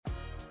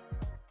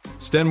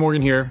Sten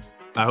Morgan here.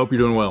 I hope you're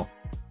doing well.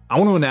 I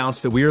want to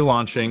announce that we are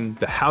launching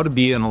the How to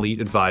Be an Elite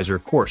Advisor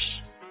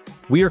course.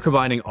 We are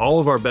combining all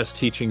of our best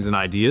teachings and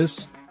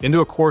ideas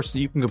into a course that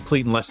you can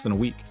complete in less than a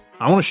week.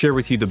 I want to share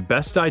with you the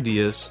best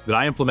ideas that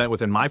I implement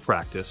within my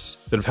practice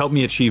that have helped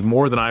me achieve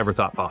more than I ever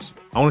thought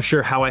possible. I want to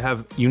share how I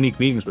have unique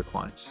meetings with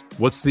clients.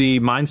 What's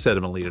the mindset of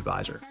an elite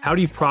advisor? How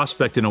do you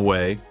prospect in a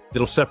way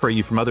that'll separate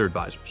you from other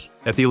advisors?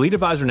 At the Elite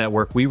Advisor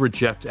Network, we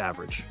reject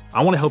average.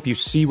 I want to help you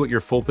see what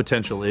your full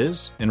potential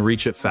is and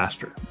reach it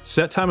faster.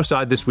 Set time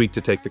aside this week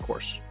to take the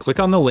course. Click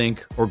on the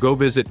link or go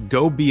visit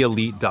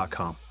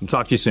gobeelite.com. I'll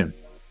talk to you soon.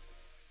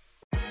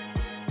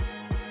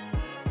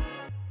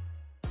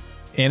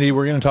 Andy,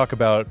 we're going to talk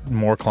about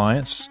more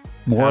clients.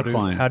 How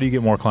do you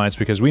get more clients?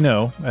 Because we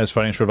know, as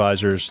financial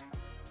advisors,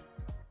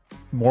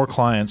 more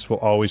clients will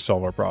always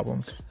solve our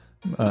problems.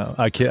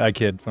 I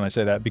kid when I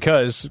say that,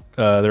 because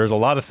there's a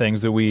lot of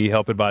things that we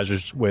help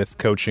advisors with,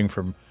 coaching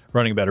from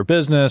running a better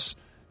business.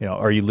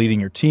 Are you leading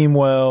your team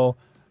well?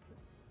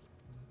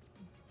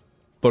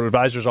 But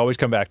advisors always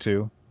come back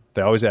to,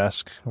 they always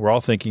ask, we're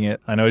all thinking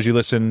it. I know as you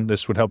listen,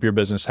 this would help your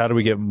business. How do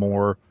we get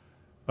more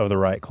of the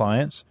right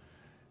clients?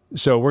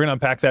 So we're going to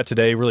unpack that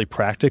today really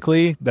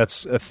practically.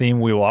 That's a theme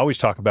we will always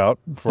talk about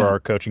for our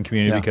coaching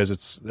community because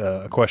it's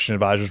a question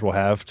advisors will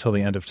have till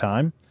the end of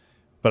time.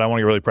 But I want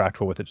to get really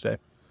practical with it today.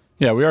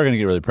 Yeah, we are going to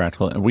get really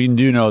practical. And we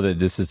do know that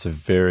this is this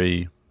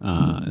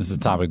is a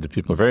topic that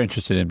people are very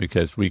interested in,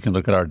 because we can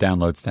look at our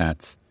download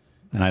stats.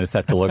 And I just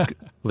have to look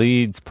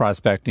leads,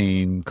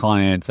 prospecting,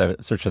 clients, I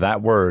search for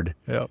that word,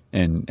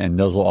 and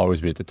those will always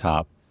be at the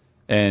top.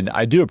 And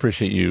I do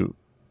appreciate you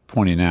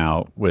pointing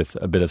out with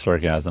a bit of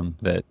sarcasm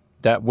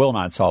that will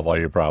not solve all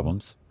your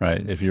problems,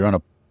 right? If you run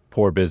a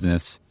poor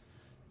business,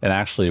 it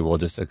actually will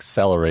just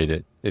accelerate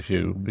it if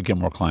you get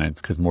more clients,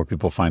 because more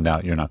people find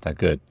out you're not that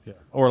good. Yeah.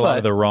 Or a lot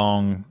of the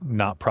wrong,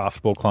 not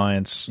profitable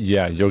clients.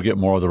 Yeah, you'll get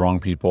more of the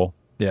wrong people.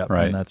 Yeah,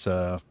 right. And that's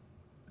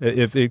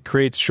if it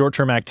creates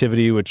short-term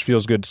activity, which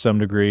feels good to some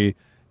degree,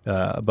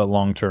 but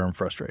long-term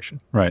frustration.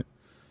 Right.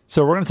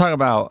 So we're going to talk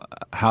about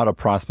how to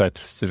prospect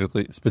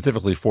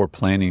specifically for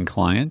planning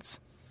clients.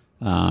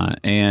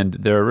 And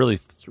there are really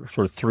sort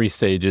of three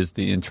stages: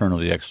 the internal,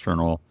 the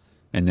external,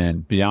 and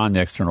then beyond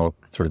the external,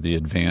 sort of the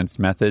advanced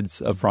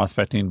methods of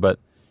prospecting. But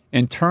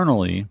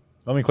internally...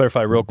 Let me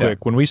clarify real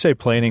quick. When we say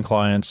planning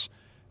clients,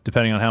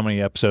 depending on how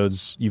many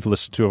episodes you've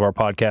listened to of our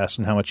podcast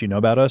and how much you know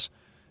about us,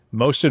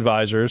 most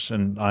advisors,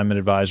 and I'm an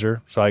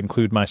advisor, so I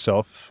include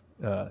myself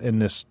in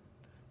this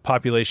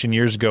population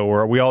years ago,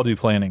 where we all do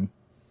planning.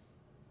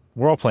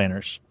 We're all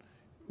planners.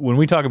 When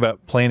we talk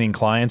about planning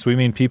clients, we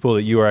mean people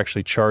that you are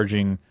actually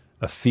charging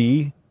a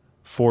fee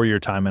for your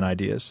time and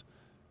ideas.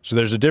 So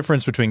there's a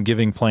difference between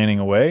giving planning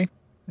away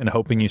and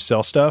hoping you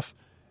sell stuff.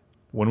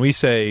 When we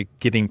say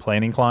getting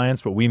planning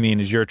clients, what we mean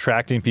is you're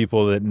attracting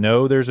people that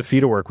know there's a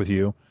fee to work with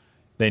you.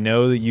 They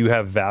know that you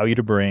have value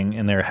to bring,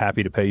 and they're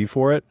happy to pay you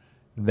for it.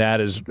 That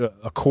is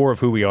a core of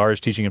who we are, is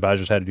teaching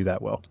advisors how to do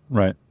that well.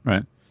 Right,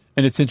 right.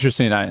 And it's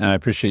interesting, and I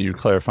appreciate you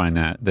clarifying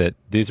that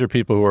these are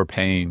people who are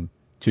paying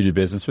to do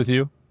business with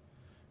you.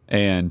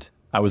 And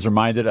I was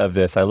reminded of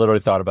this. I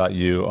literally thought about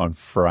you on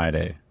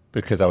Friday,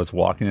 because I was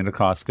walking into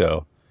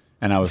Costco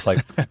and I was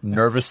like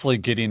nervously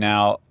getting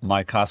out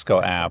my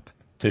Costco app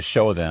to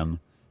show them,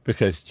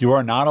 because you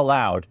are not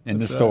allowed in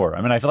the store.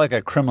 I mean, I feel like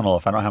a criminal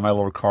if I don't have my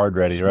little card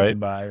ready, right?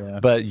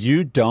 But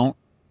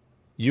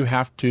you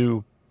have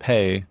to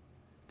pay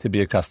to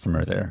be a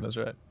customer there. That's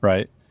right.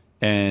 Right?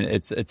 And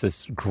it's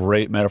this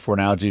great metaphor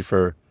analogy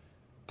for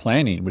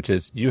planning, which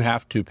is you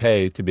have to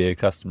pay to be a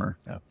customer.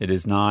 Yeah. It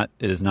is not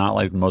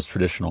like most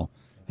traditional.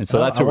 And so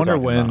that's what I wonder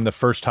we're when about. The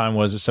first time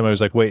was that somebody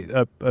was like, wait,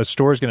 a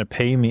store is going to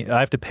pay me. I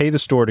have to pay the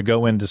store to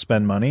go in to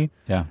spend money.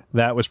 Yeah.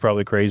 That was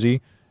probably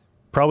crazy.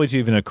 Probably to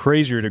even a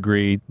crazier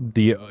degree,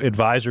 the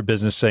advisor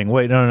business saying,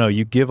 wait, no,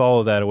 you give all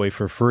of that away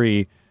for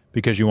free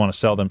because you want to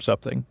sell them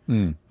something.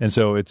 And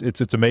so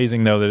it's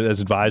amazing, though, that as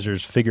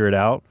advisors figure it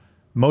out.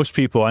 Most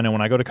people, I know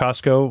when I go to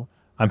Costco,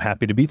 I'm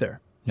happy to be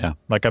there. Yeah.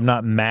 Like, I'm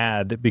not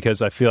mad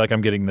because I feel like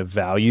I'm getting the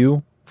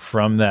value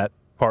from that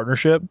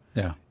partnership.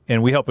 Yeah.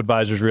 And we help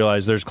advisors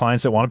realize there's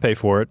clients that want to pay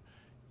for it.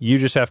 You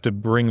just have to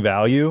bring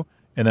value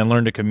and then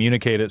learn to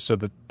communicate it so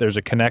that there's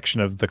a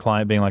connection of the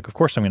client being like, of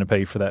course I'm going to pay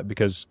you for that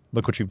because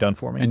look what you've done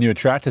for me. And you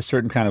attract a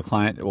certain kind of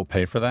client that will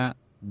pay for that.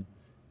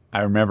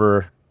 I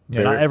remember...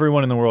 not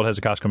everyone in the world has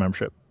a Costco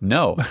membership.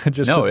 No. It's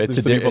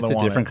a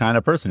different kind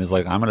of person. It's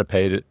like, I'm going to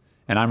pay it.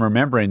 And I'm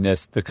remembering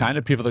this, the kind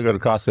of people that go to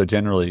Costco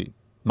generally,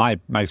 my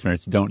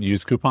experience, don't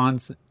use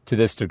coupons to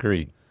this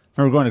degree.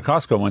 I remember going to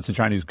Costco once and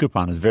trying to use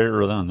coupons. Very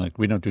early on, like,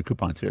 we don't do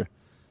coupons here,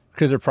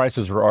 because their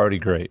prices were already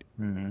great,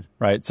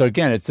 right? So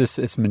again, it's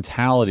this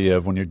mentality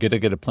of when you get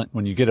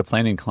a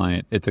planning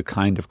client, it's a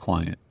kind of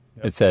client.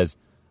 Yep. It says,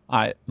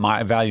 I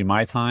value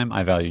my time,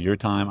 I value your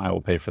time, I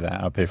will pay for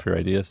that, I'll pay for your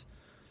ideas.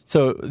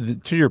 So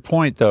to your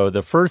point, though,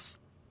 the first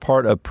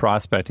part of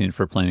prospecting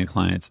for planning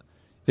clients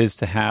is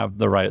to have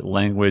the right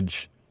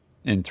language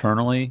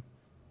internally,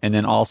 and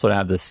then also to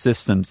have the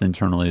systems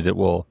internally that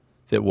will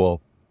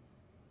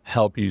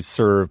help you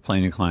serve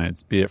planning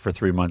clients, be it for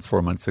 3 months,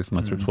 4 months, 6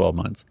 months, or 12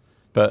 months.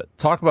 But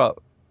talk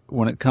about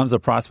when it comes to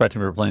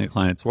prospecting for planning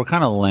clients, what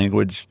kind of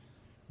language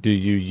do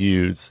you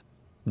use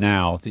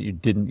now that you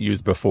didn't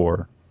use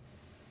before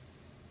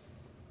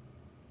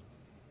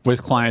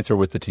with clients or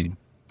with the team?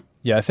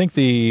 Yeah, I think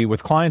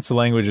with clients, the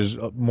language is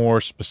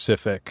more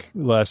specific,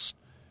 less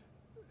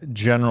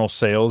general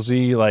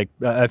salesy. Like,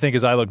 I think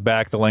as I look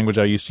back, the language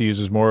I used to use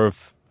is more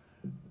of,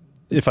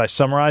 if I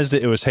summarized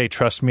it, it was, hey,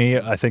 trust me,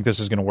 I think this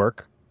is going to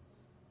work.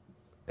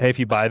 Hey, if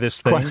you buy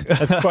this thing.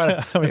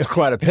 That's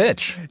quite a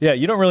pitch. Yeah,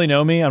 you don't really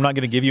know me. I'm not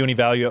going to give you any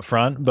value up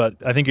front, but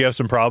I think you have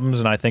some problems,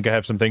 and I think I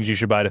have some things you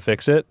should buy to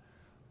fix it.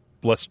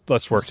 Let's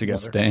work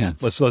together. Let's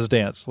dance. Let's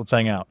dance. Let's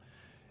hang out.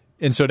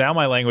 And so now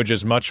my language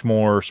is much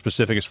more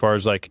specific as far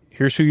as like,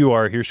 here's who you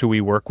are, here's who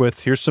we work with,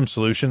 here's some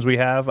solutions we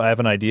have. I have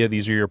an idea,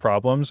 these are your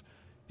problems.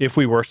 If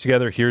we work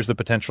together, here's the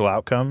potential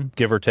outcome,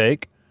 give or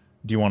take.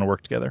 Do you want to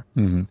work together?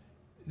 Mm-hmm.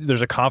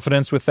 There's a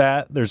confidence with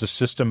that. There's a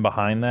system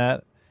behind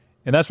that.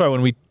 And that's why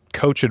when we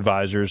coach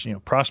advisors,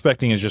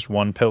 prospecting is just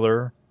one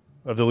pillar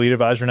of the Elite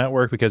Advisor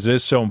Network because it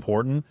is so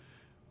important.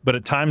 But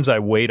at times I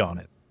wait on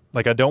it.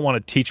 Like, I don't want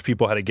to teach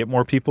people how to get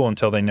more people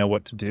until they know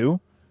what to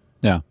do.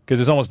 Yeah. Because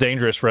it's almost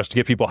dangerous for us to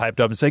get people hyped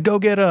up and say, go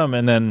get them.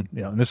 And then,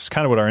 and this is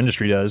kind of what our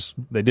industry does.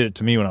 They did it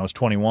to me when I was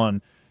 21.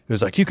 It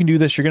was like, you can do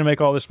this. You're going to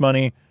make all this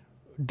money.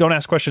 Don't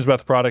ask questions about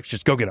the products.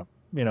 Just go get them,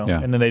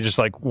 Yeah. And then they just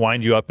like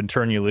wind you up and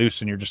turn you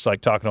loose. And you're just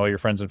like talking to all your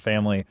friends and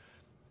family.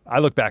 I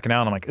look back now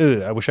and I'm like,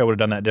 I wish I would have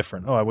done that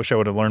different. Oh, I wish I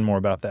would have learned more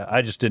about that.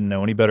 I just didn't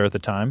know any better at the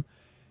time.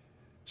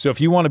 So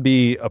if you want to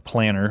be a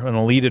planner, an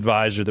elite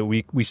advisor, that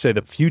we say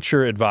the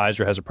future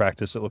advisor has a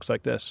practice that looks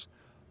like this.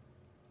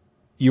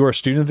 You are a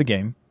student of the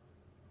game.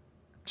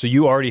 So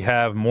you already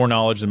have more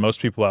knowledge than most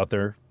people out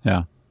there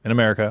in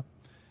America.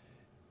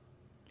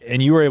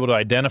 And you were able to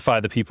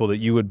identify the people that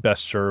you would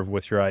best serve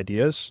with your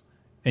ideas.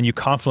 And you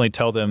confidently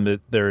tell them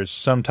that there is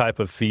some type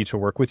of fee to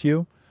work with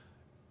you.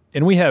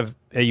 And we have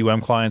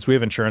AUM clients, we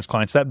have insurance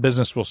clients. That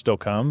business will still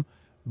come.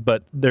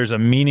 But there's a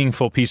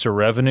meaningful piece of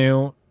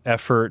revenue,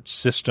 effort,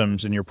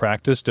 systems in your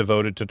practice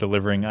devoted to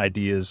delivering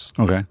ideas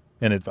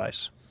and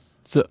advice.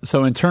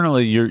 So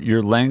internally,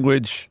 your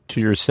language to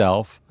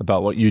yourself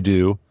about what you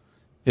do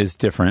is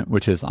different,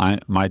 which is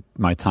my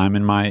time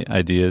and my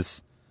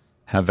ideas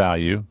have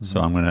value, so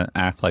I'm going to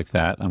act like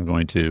that. I'm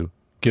going to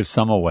give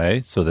some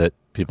away so that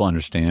people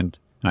understand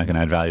and I can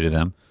add value to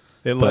them.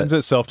 It lends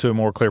itself to a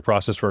more clear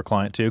process for a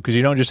client too, because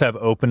you don't just have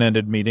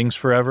open-ended meetings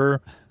forever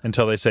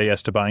until they say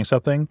yes to buying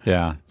something.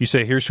 Yeah. You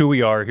say, here's who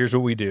we are, here's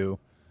what we do.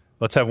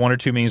 Let's have 1 or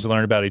 2 meetings to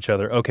learn about each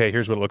other. Okay,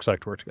 here's what it looks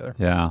like to work together.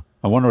 Yeah.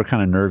 I wonder what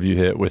kind of nerve you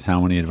hit with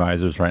how many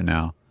advisors right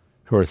now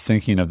who are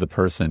thinking of the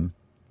person.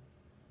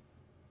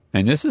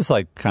 And this is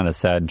like kind of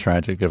sad and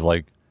tragic of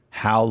like,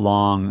 how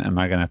long am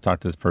I going to have to talk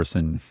to this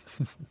person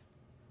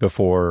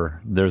before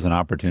there's an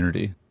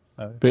opportunity?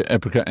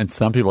 And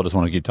some people just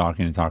want to keep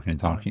talking and talking and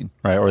talking,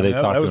 right? Or they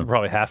talk. That was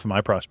probably half of my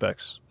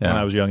prospects when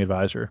I was a young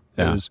advisor.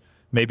 It was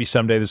maybe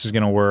someday this is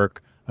going to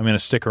work. I'm going to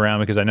stick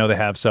around because I know they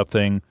have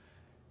something.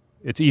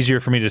 It's easier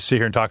for me to sit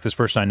here and talk to this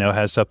person I know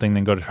has something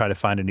than go to try to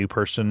find a new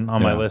person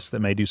on my list that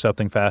may do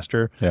something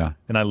faster. Yeah.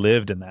 And I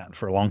lived in that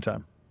for a long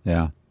time.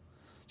 Yeah.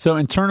 So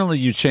internally,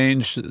 you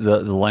change the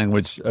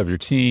language of your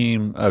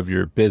team, of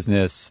your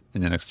business,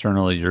 and then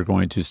externally, you're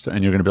going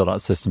to build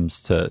out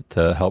systems to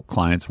help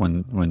clients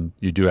when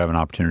you do have an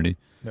opportunity.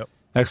 Yep.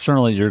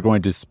 Externally, you're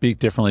going to speak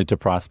differently to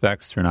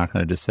prospects. You're not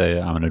going to just say,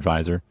 I'm an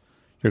advisor.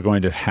 You're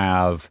going to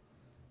have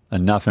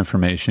enough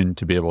information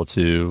to be able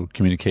to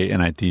communicate an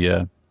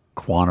idea,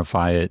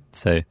 quantify it,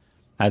 say,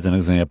 as an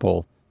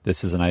example,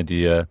 this is an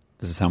idea,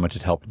 this is how much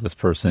it helped this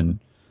person.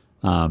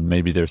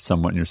 Maybe there's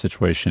somewhat in your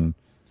situation.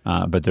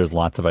 But there's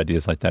lots of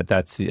ideas like that.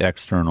 That's the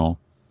external.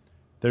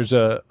 There's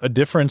a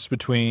difference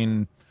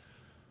between,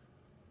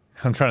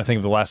 I'm trying to think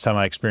of the last time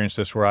I experienced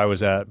this, where I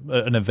was at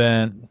an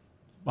event,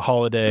 a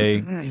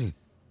holiday,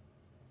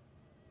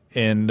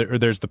 and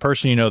there's the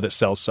person that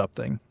sells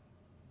something.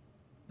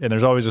 And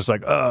there's always this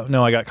like, oh,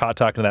 no, I got caught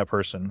talking to that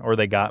person, or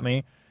they got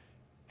me.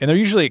 And they're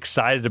usually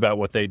excited about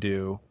what they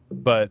do,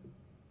 but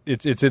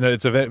it's a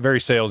very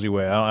salesy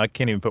way. I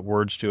can't even put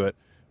words to it,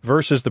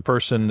 versus the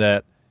person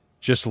that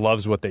just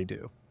loves what they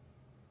do.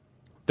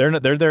 They're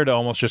there to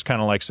almost just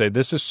kind of like say,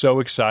 this is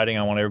so exciting,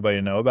 I want everybody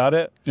to know about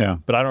it. Yeah.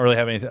 But I don't really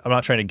have anything. I'm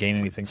not trying to gain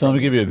anything. So let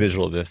me give you a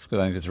visual of this because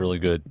I think it's really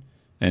good.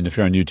 And if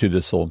you're on YouTube,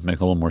 this will make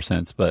a little more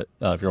sense. But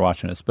if you're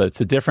watching this, but it's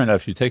a different.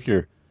 If you take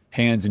your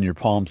hands in your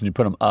palms and you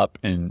put them up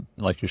and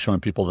like you're showing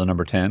people the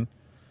number 10.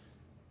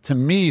 To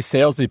me,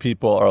 salesy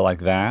people are like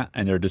that,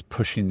 and they're just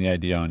pushing the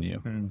idea on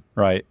you,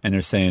 right? And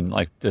they're saying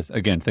like, just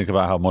again, think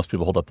about how most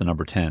people hold up the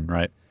number 10,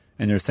 right?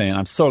 And they're saying,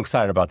 I'm so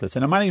excited about this.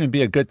 And it might even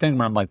be a good thing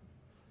where I'm like,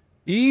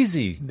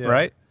 easy,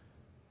 right?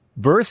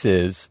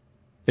 Versus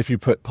if you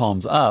put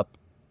palms up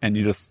and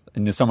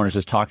someone is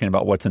just talking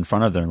about what's in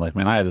front of them, like,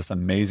 man, I have this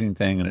amazing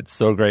thing and it's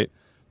so great.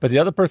 But the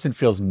other person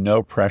feels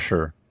no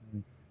pressure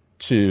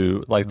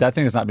to, like, that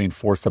thing is not being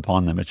forced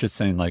upon them. It's just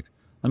saying, like,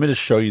 let me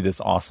just show you this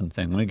awesome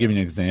thing. Let me give you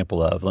an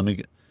example of,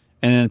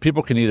 And then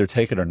people can either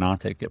take it or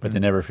not take it, but they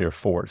never feel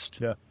forced.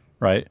 Yeah.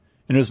 Right?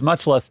 And there's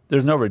much less,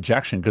 there's no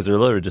rejection because they're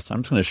literally just,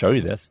 I'm just going to show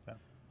you this. Yeah.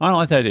 I don't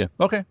like the idea.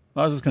 Okay.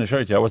 I was just going to show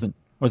it to you. I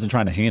wasn't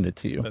trying to hand it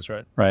to you. That's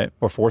right. Right?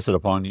 Or force it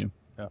upon you.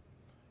 Yeah.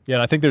 Yeah.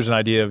 And I think there's an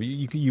idea of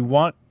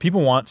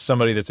people want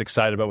somebody that's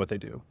excited about what they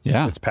do.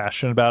 Yeah. That's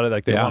passionate about it.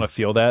 Like they want to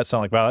feel that. It's not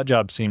like, wow, that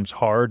job seems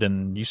hard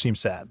and you seem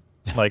sad.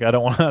 Like I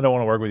don't want to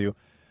work with you.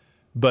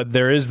 But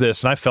there is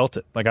this, and I felt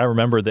it. Like I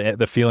remember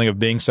the feeling of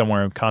being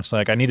somewhere and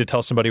constantly like, I need to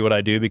tell somebody what I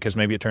do because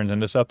maybe it turns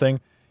into something.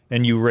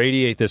 And you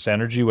radiate this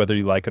energy whether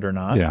you like it or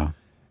not. Yeah.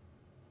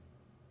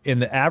 In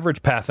the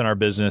average path in our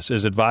business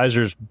is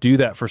advisors do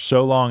that for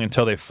so long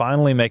until they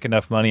finally make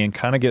enough money and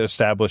kind of get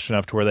established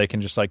enough to where they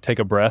can just like take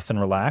a breath and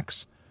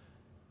relax.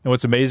 And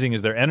what's amazing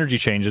is their energy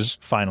changes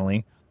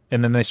finally,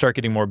 and then they start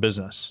getting more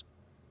business.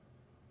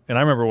 And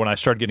I remember when I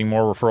started getting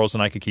more referrals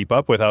than I could keep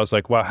up with, I was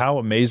like, wow, how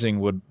amazing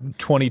would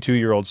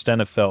 22-year-old Sten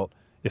have felt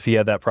if he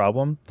had that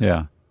problem?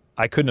 Yeah.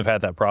 I couldn't have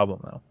had that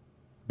problem though,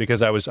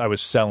 because I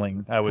was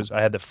selling.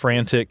 I had the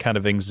frantic kind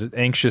of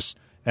anxious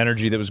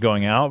energy that was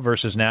going out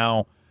versus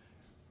now.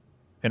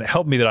 And it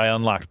helped me that I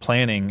unlocked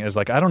planning as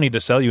like, I don't need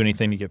to sell you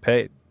anything to get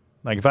paid.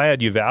 Like if I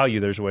add you value,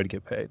 there's a way to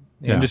get paid.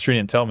 The industry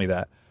didn't tell me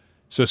that.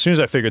 So as soon as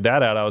I figured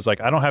that out, I was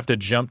like, I don't have to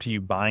jump to you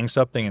buying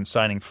something and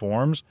signing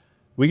forms.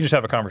 We can just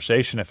have a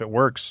conversation. If it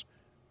works,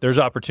 there's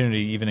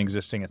opportunity even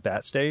existing at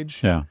that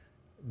stage. Yeah.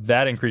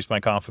 That increased my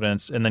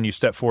confidence. And then you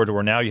step forward to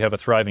where now you have a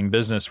thriving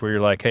business where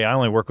you're like, hey, I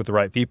only work with the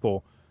right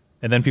people.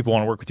 And then people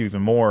want to work with you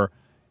even more.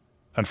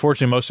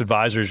 Unfortunately, most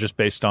advisors, just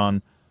based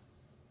on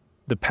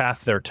the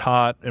path they're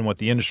taught and what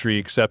the industry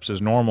accepts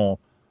as normal,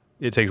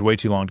 it takes way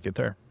too long to get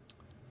there.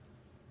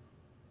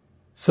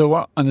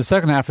 So on the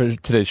second half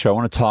of today's show, I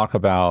want to talk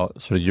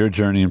about sort of your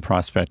journey in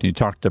prospecting. You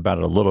talked about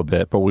it a little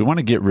bit, but we want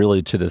to get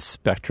really to the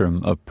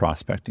spectrum of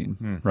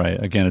prospecting,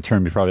 right? Again, a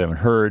term you probably haven't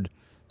heard,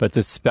 but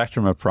the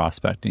spectrum of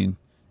prospecting.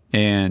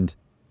 And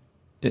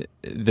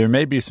there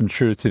may be some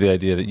truth to the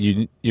idea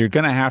that you're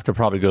going to have to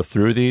probably go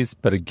through these,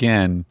 but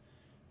again,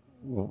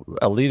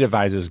 elite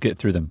advisors get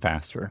through them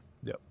faster,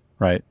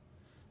 right?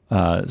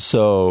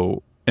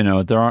 So,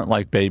 there aren't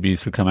like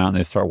babies who come out and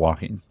they start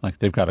walking. Like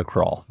they've got to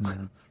crawl,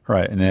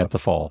 right? And they have to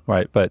fall,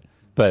 right?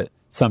 But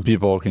some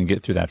people can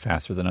get through that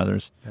faster than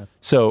others. Yeah.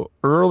 So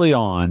early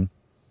on,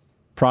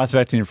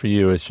 prospecting for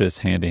you is just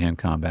hand-to-hand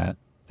combat.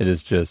 It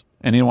is just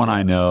anyone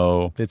I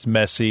know. It's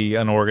messy,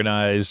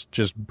 unorganized,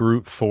 just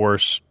brute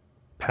force,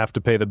 have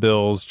to pay the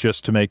bills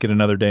just to make it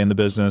another day in the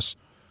business.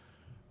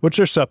 Which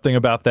there's something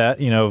about that,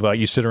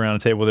 you sit around a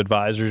table with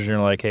advisors and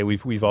you're like, hey,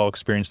 we've all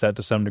experienced that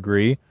to some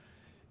degree.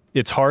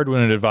 It's hard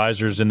when an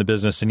advisor's in the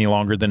business any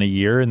longer than a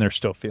year and they're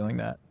still feeling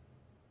that.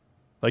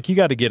 Like you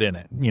got to get in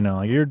it.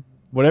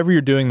 Whatever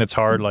you're doing that's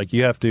hard, like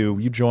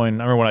you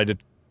join. I remember when I did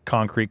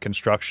concrete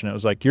construction, it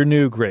was like, you're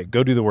new, great,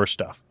 go do the worst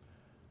stuff.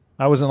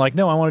 I wasn't like,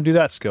 no, I want to do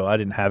that skill. I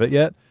didn't have it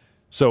yet.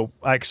 So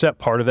I accept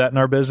part of that in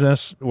our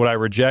business. What I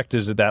reject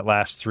is that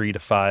last 3 to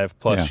 5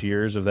 plus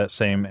years of that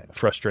same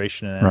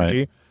frustration and energy.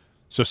 Right.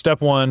 So step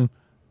one,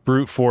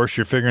 brute force,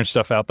 you're figuring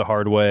stuff out the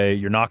hard way.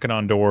 You're knocking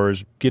on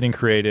doors, getting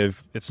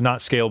creative. It's not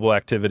scalable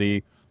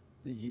activity.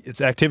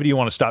 It's activity you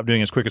want to stop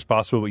doing as quick as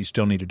possible, but you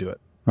still need to do it.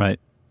 Right.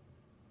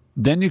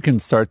 Then you can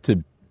start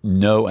to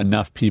know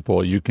enough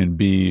people you can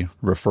be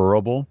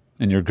referable,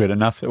 and you're good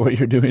enough at what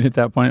you're doing at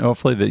that point,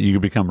 hopefully, that you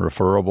can become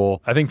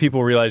referable. I think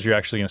people realize you're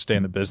actually going to stay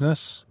in the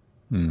business.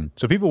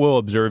 So people will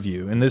observe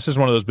you. And this is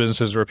one of those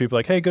businesses where people are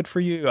like, hey, good for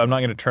you. I'm not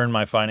going to turn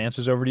my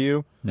finances over to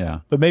you.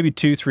 Yeah. But maybe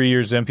 2-3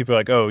 years in, people are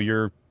like, oh,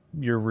 you're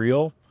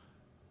real.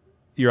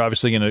 You're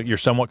obviously you're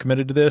somewhat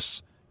committed to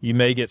this. You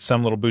may get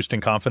some little boost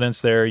in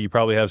confidence there. You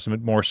probably have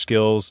some more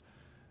skills.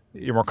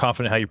 You're more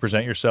confident how you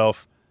present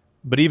yourself.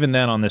 But even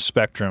then on this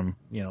spectrum,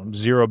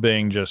 0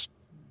 being just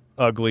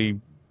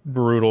ugly,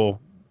 brutal,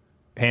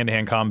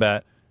 hand-to-hand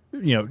combat,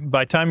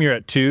 by the time you're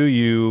at 2,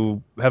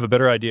 you have a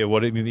better idea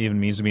what it even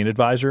means to be an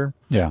advisor.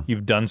 Yeah.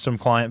 You've done some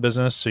client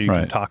business, so you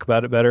can talk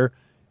about it better.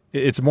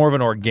 It's more of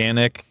an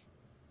organic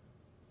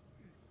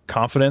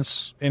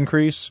confidence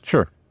increase.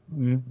 Sure.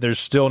 There's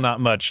still not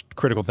much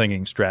critical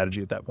thinking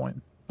strategy at that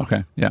point.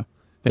 Okay. Yeah.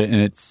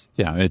 And it's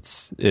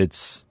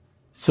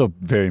still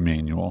very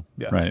manual,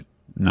 right?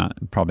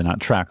 Probably not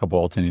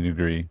trackable to any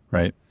degree,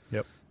 right?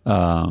 Yep.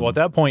 Well, at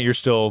that point, you're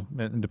still,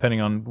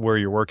 depending on where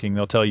you're working,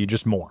 they'll tell you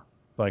just more.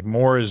 Like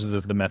more is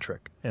the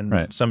metric.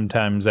 And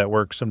sometimes that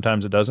works,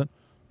 sometimes it doesn't.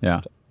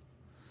 Yeah.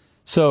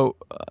 So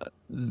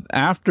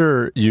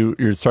after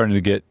you're starting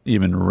to get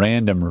even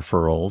random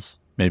referrals,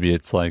 maybe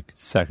it's like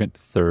second,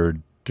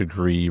 third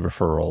degree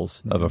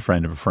referrals of a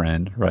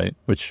friend, right?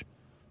 Which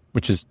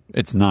is,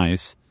 it's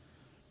nice.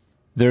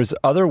 There's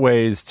other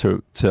ways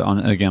to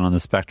on the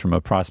spectrum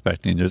of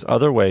prospecting, there's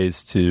other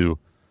ways to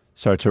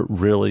start to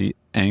really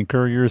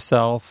anchor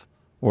yourself,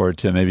 or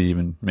to maybe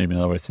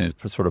another way of saying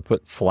is sort of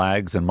put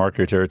flags and mark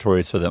your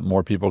territory so that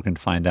more people can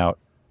find out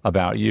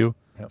about you.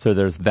 Yep. So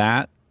there's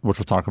that, which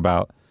we'll talk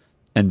about.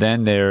 And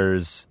then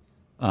there's,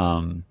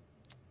 let's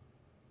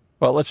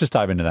just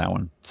dive into that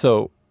one.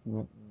 So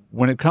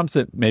when it comes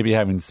to maybe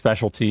having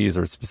specialties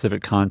or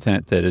specific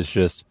content that is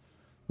just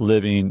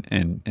living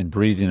and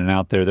breathing and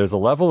out there. There's a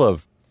level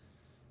of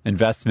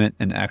investment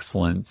and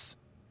excellence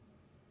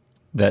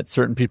that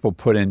certain people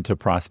put into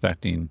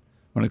prospecting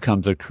when it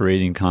comes to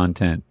creating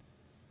content,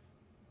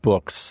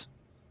 books,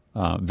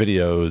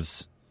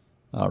 videos,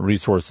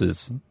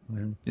 resources,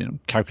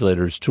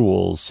 calculators,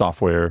 tools,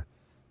 software,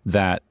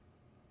 that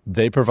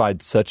they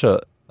provide such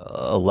a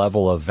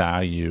level of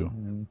value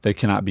they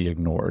cannot be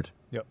ignored.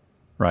 Yep.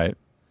 Right?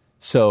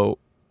 So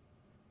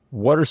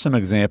what are some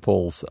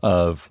examples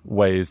of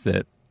ways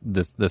that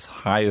this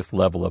highest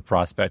level of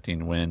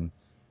prospecting, when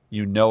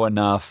you know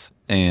enough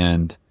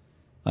and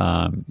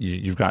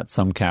you've got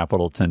some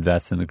capital to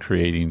invest into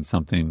creating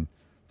something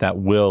that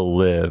will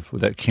live,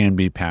 that can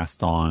be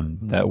passed on,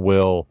 that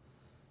will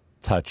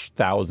touch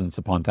thousands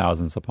upon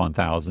thousands upon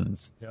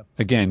thousands. Yeah.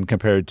 Again,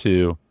 compared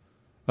to,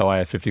 I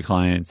have 50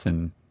 clients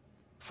and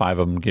 5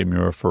 of them gave me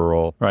a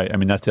referral, right? I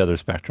mean, that's the other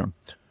spectrum.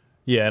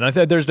 Yeah, and I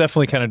think there's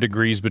definitely kind of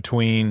degrees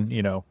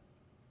between,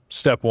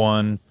 step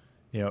one,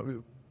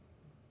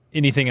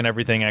 anything and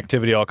everything,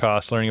 activity all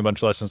costs, learning a bunch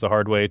of lessons the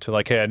hard way, to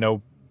like, hey, I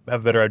have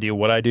a better idea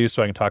what I do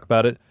so I can talk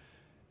about it,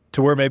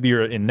 to where maybe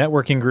you're in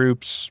networking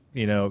groups,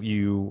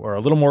 you are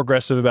a little more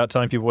aggressive about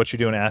telling people what you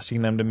do and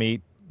asking them to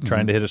meet,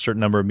 trying to hit a certain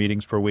number of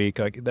meetings per week.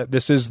 Like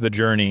this is the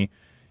journey.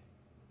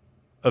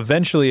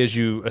 Eventually, as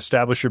you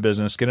establish your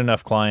business, get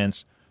enough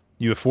clients,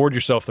 you afford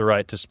yourself the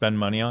right to spend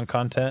money on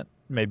content,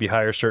 maybe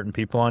hire certain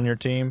people on your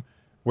team,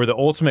 where the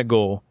ultimate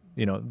goal,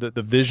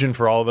 the vision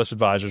for all of us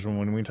advisors,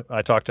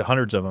 I talk to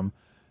hundreds of them,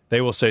 they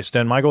will say,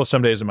 Sten, my goal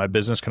someday is that my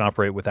business can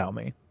operate without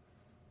me.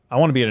 I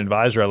want to be an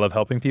advisor. I love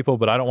helping people,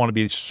 but I don't want to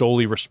be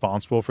solely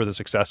responsible for the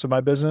success of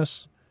my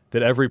business,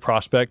 that every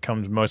prospect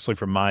comes mostly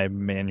from my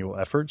manual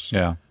efforts.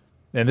 Yeah.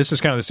 And this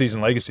is kind of the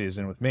season legacy is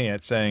in with me.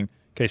 It's saying,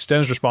 okay,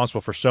 Sten's responsible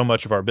for so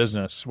much of our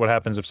business. What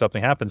happens if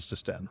something happens to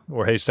Sten?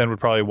 Or, hey, Sten would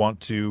probably want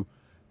to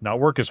not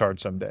work as hard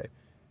someday.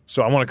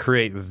 So I want to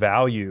create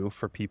value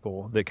for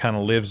people that kind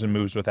of lives and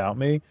moves without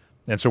me.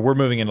 And so we're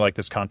moving into like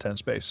this content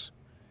space.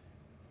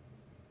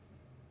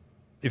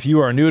 If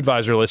you are a new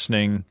advisor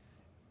listening,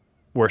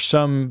 where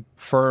some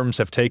firms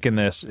have taken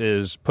this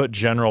is put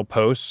general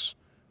posts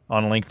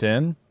on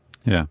LinkedIn.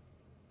 Yeah.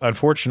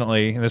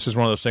 Unfortunately, and this is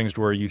one of those things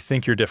where you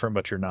think you're different,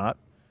 but you're not.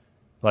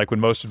 Like when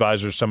most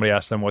advisors, somebody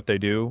asks them what they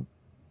do,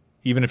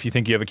 even if you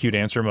think you have a cute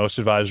answer, most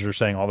advisors are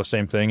saying all the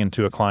same thing, and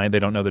to a client, they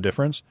don't know the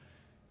difference.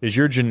 Is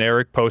your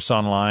generic posts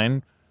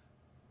online,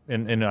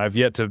 and I've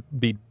yet to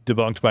be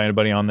debunked by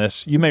anybody on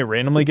this, you may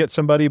randomly get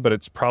somebody, but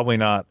it's probably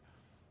not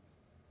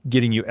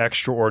getting you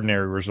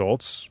extraordinary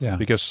results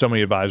because so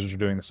many advisors are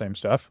doing the same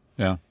stuff.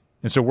 Yeah.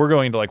 And so we're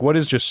going to like, what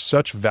is just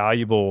such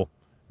valuable,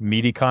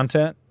 meaty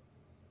content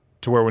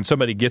to where when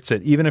somebody gets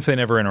it, even if they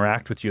never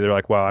interact with you, they're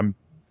like, wow,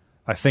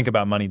 I think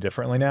about money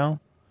differently now.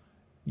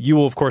 You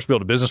will, of course,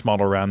 build a business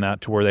model around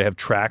that to where they have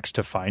tracks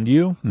to find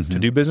you, to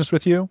do business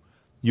with you.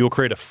 You will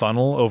create a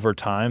funnel over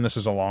time. This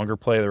is a longer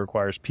play that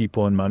requires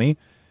people and money.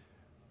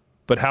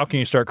 But how can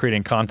you start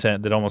creating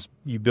content that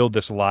you build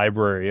this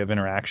library of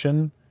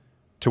interaction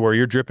to where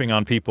you're dripping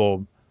on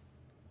people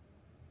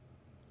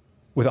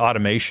with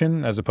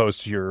automation as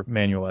opposed to your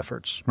manual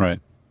efforts? Right.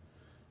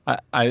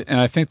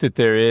 I think that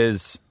there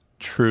is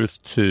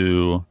truth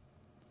to,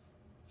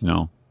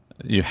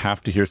 you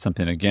have to hear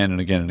something again and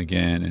again and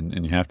again,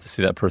 and you have to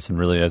see that person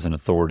really as an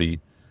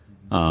authority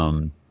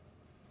for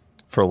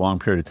a long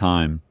period of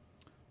time.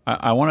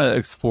 I want to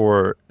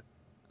explore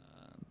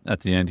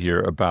at the end here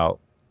about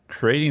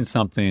creating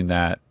something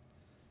that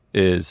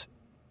is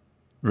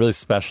really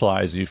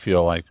specialized. You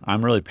feel like,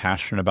 I'm really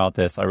passionate about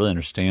this. I really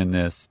understand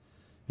this.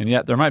 And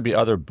yet there might be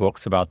other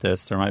books about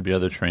this. There might be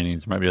other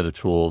trainings. There might be other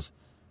tools.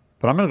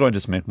 But I'm going to go and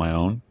just make my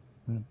own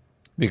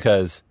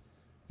because,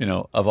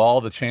 of all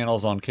the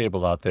channels on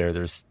cable out there,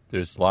 there's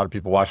a lot of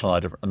people watching a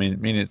lot of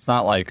different. Meaning it's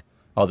not like,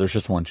 there's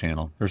just one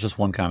channel. There's just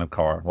one kind of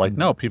car. Like,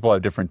 no, people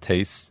have different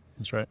tastes.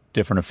 That's right.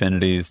 Different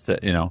affinities,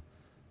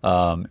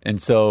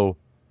 and so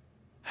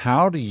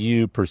how do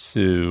you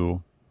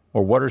pursue,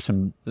 or what are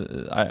some,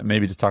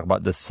 maybe just talk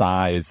about the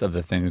size of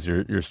the things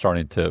you're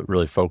starting to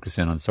really focus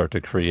in on, start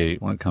to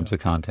create when it comes to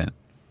content?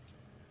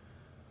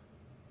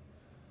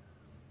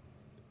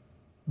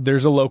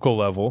 There's a local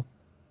level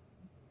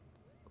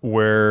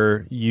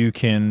where you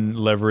can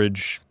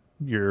leverage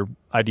your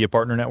idea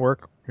partner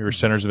network, your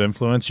centers of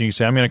influence. You can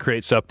say, I'm going to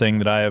create something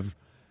that I have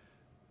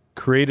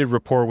created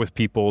rapport with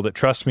people that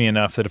trust me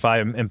enough that if I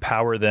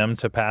empower them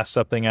to pass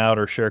something out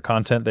or share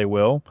content, they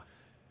will.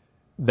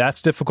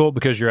 That's difficult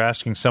because you're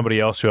asking somebody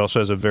else who also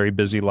has a very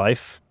busy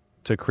life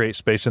to create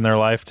space in their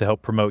life to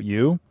help promote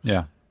you.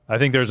 Yeah. I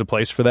think there's a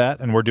place for that,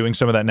 and we're doing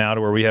some of that now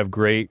to where we have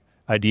great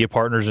idea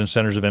partners and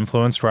centers of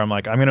influence where I'm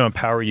like, I'm going to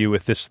empower you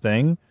with this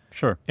thing.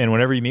 Sure. And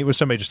whenever you meet with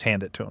somebody, just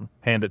hand it to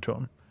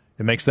them.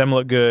 It makes them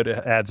look good.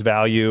 It adds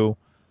value.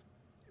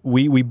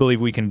 We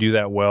believe we can do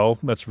that well.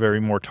 That's very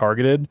more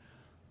targeted.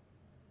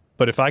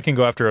 But if I can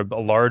go after a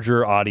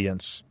larger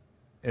audience,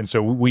 and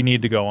so we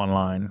need to go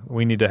online,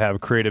 we need to have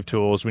creative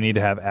tools, we need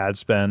to have ad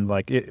spend.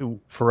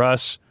 For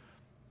us,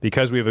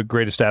 because we have a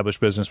great established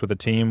business with a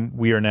team,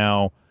 we are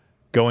now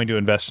going to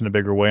invest in a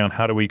bigger way on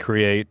how do we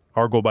create,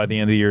 our goal by the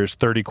end of the year is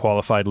 30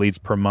 qualified leads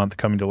per month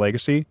coming to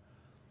Legacy.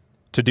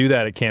 To do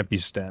that, it can't be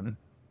Sten.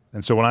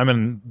 And so when I'm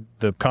in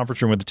the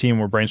conference room with the team,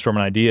 we're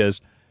brainstorming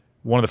ideas,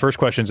 one of the first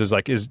questions is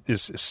like, is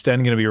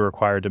Sten going to be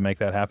required to make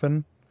that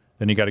happen?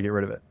 Then you got to get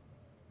rid of it,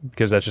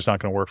 because that's just not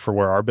going to work for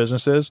where our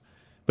business is.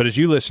 But as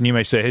you listen, you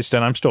may say, hey,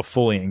 Sten, I'm still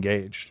fully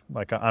engaged.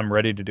 Like, I'm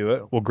ready to do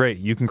it. Well, great.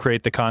 You can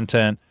create the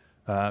content.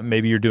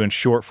 Maybe you're doing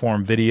short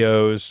form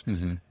videos.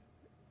 Mm-hmm.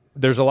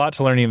 There's a lot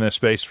to learning in this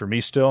space for me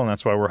still, and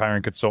that's why we're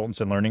hiring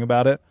consultants and learning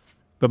about it.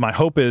 But my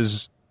hope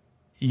is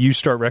you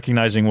start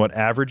recognizing what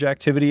average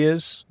activity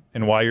is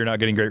and why you're not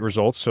getting great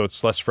results, so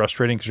it's less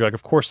frustrating, because you're like,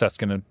 of course that's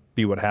going to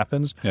be what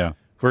happens. Yeah.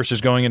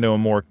 Versus going into a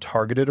more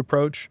targeted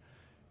approach,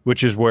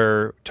 which is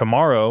where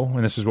tomorrow,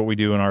 and this is what we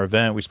do in our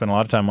event, we spend a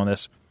lot of time on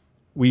this,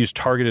 we use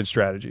targeted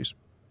strategies.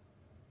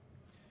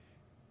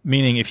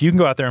 Meaning, if you can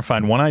go out there and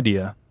find one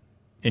idea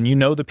and you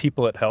know the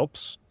people it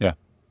helps, yeah,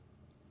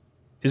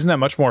 isn't that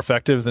much more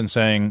effective than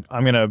saying,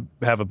 I'm going to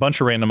have a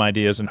bunch of random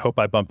ideas and hope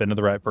I bump into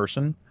the right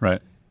person?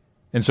 Right.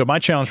 And so my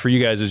challenge for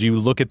you guys is you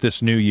look at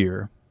this new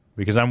year,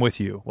 because I'm with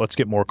you. Let's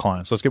get more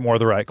clients. Let's get more of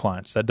the right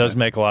clients. That does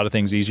make a lot of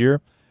things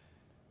easier.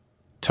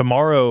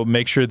 Tomorrow,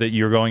 make sure that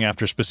you're going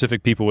after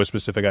specific people with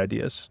specific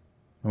ideas.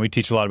 And we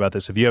teach a lot about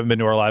this. If you haven't been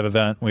to our live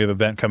event, we have an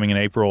event coming in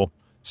April.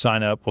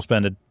 Sign up. We'll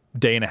spend a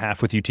day and a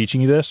half with you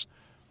teaching you this.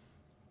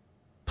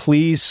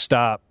 Please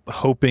stop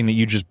hoping that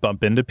you just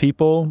bump into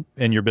people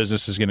and your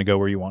business is going to go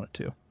where you want it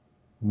to.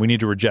 We need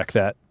to reject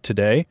that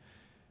today.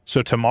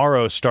 So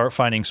tomorrow, start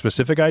finding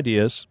specific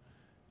ideas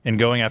and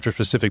going after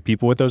specific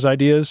people with those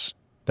ideas.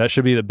 That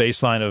should be the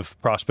baseline of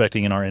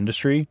prospecting in our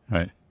industry.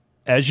 Right.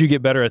 As you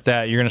get better at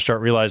that, you're going to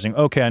start realizing,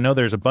 okay, I know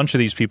there's a bunch of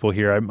these people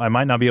here. I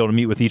might not be able to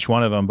meet with each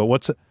one of them, but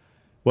what's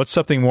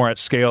something more at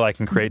scale I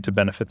can create to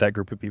benefit that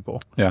group of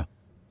people? Yeah.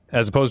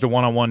 As opposed to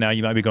one-on-one now,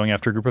 you might be going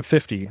after a group of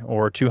 50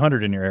 or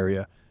 200 in your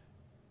area.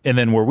 And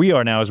then where we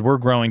are now is we're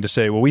growing to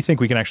say, well, we think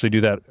we can actually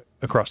do that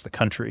across the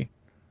country.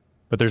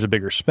 But there's a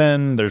bigger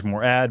spend, there's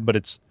more ad, but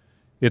it's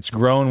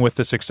grown with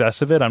the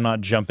success of it. I'm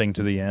not jumping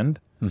to the end.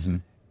 Mm-hmm.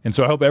 And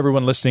so I hope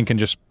everyone listening can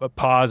just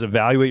pause,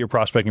 evaluate your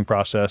prospecting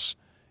process.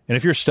 And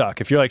if you're stuck,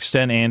 if you're like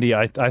Sten, Andy,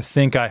 I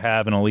think I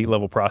have an elite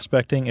level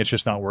prospecting, it's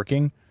just not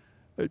working,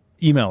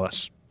 email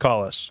us,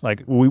 call us.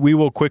 Like we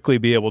will quickly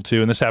be able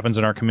to, and this happens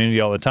in our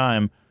community all the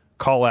time,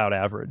 call out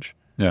average.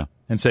 Yeah.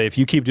 And say, if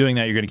you keep doing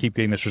that, you're going to keep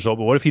getting this result.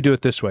 But what if you do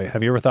it this way?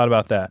 Have you ever thought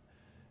about that?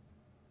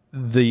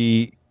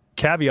 The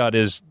caveat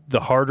is the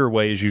harder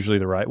way is usually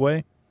the right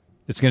way.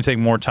 It's going to take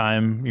more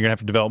time. You're going to have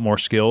to develop more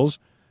skills.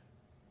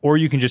 Or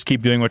you can just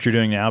keep doing what you're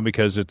doing now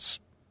because it's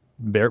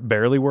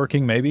barely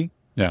working, maybe.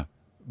 Yeah.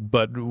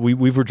 But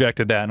we've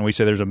rejected that, and we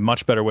say there's a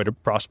much better way to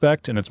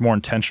prospect, and it's more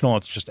intentional.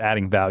 It's just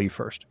adding value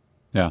first.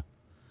 Yeah.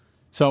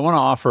 So I want to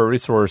offer a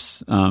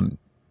resource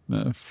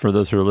for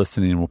those who are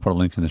listening. We'll put a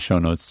link in the show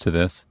notes to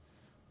this.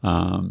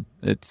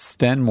 It's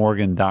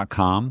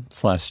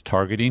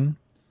stenmorgan.com/targeting.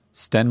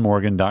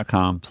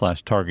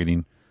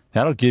 stenmorgan.com/targeting.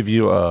 That'll give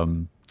you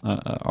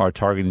our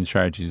targeting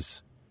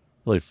strategies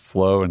really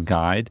flow and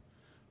guide,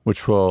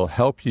 which will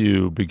help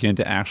you begin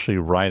to actually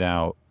write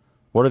out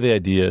what are the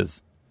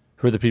ideas,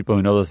 who are the people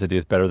who know those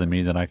ideas better than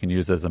me that I can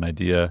use as an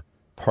idea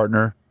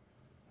partner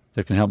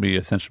that can help me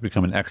essentially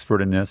become an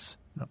expert in this.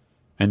 Yep.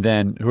 And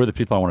then who are the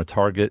people I want to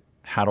target?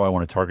 How do I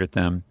want to target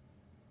them?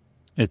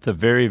 It's a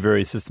very,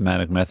 very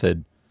systematic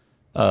method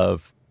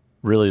of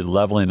really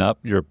leveling up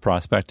your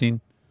prospecting.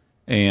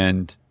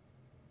 And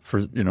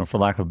for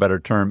lack of a better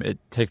term, it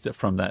takes it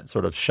from that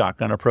sort of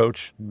shotgun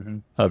approach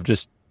of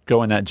just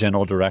go in that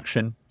general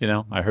direction.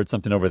 I heard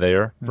something over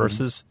there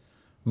versus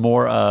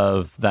more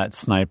of that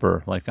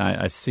sniper. Like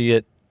I see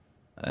it,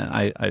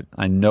 and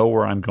I know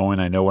where I'm going.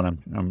 I know what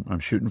I'm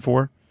shooting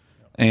for,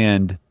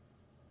 and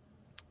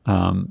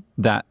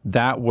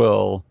that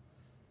will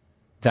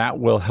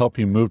help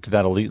you move to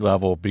that elite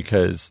level.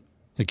 Because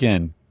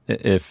again,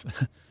 if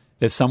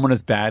someone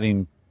is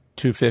batting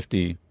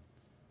 250,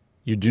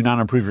 you do not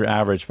improve your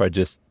average by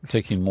just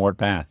taking more at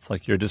bats.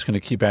 Like you're just going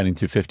to keep batting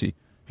 250. You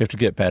have to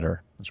get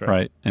better. That's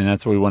right. And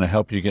that's what we want to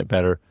help you get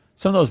better.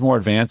 Some of those more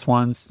advanced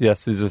ones,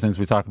 yes, these are things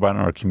we talk about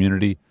in our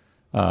community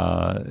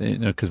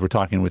because we're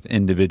talking with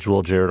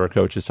individual, Jared, our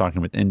coach, is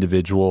talking with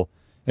individual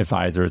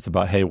advisors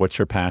about, hey, what's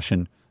your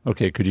passion?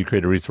 Okay, could you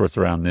create a resource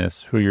around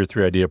this? Who are your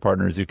 3 idea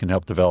partners? You can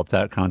help develop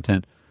that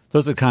content.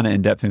 Those are the kind of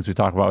in-depth things we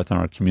talk about within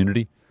our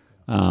community.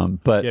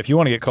 But if you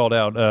want to get called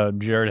out,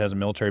 Jared has a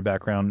military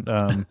background.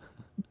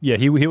 Yeah,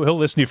 he'll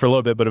listen to you for a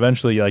little bit, but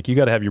eventually, you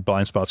got to have your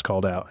blind spots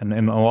called out.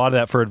 And a lot of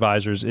that for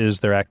advisors is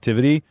their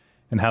activity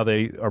and how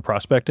they are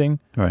prospecting.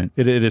 Right.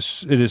 It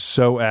is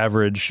so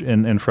average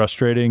and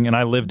frustrating, and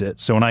I lived it.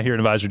 So when I hear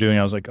an advisor doing it,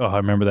 I was like, oh, I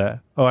remember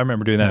that. Oh, I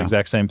remember doing that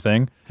exact same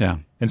thing. Yeah.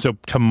 And so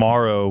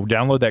tomorrow,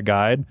 download that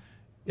guide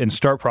and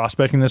start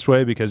prospecting this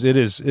way, because it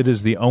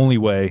is the only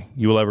way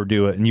you will ever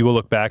do it. And you will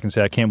look back and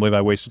say, I can't believe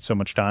I wasted so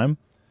much time,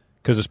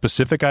 because a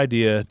specific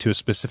idea to a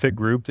specific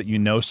group that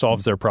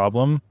solves their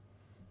problem,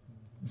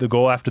 the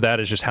goal after that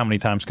is just how many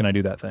times can I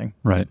do that thing?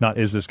 Right. Not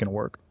is this going to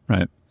work?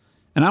 Right.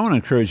 And I want to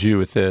encourage you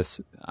with this.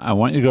 I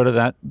want you to go to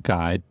that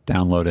guide,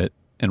 download it.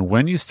 And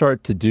when you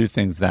start to do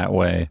things that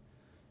way,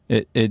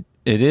 it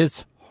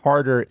is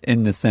harder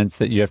in the sense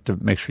that you have to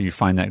make sure you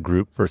find that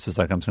group versus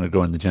like I'm just going to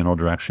go in the general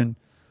direction.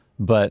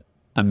 But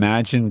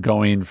imagine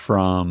going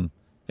from,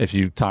 if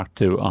you talk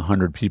to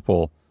 100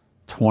 people,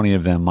 20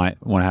 of them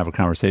might want to have a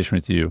conversation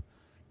with you,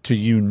 to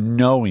you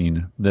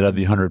knowing that of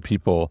the 100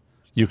 people,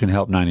 you can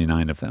help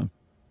 99 of them,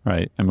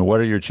 right? I mean, what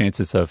are your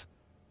chances of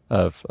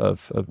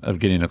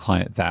getting a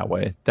client that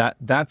way?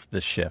 That's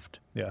the shift.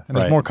 Yeah, and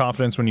there's more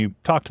confidence when you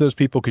talk to those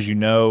people because you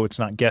know it's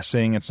not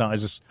guessing. It's not,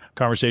 is this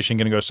conversation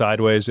going to go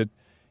sideways?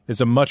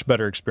 It's a much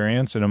better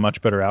experience and a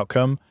much better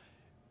outcome.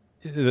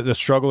 The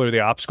struggle or the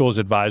obstacle is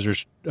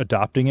advisors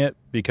adopting it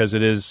because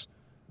it's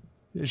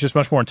just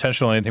much more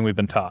intentional than anything we've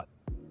been taught.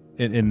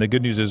 And the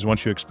good news is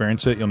once you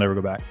experience it, you'll never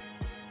go back.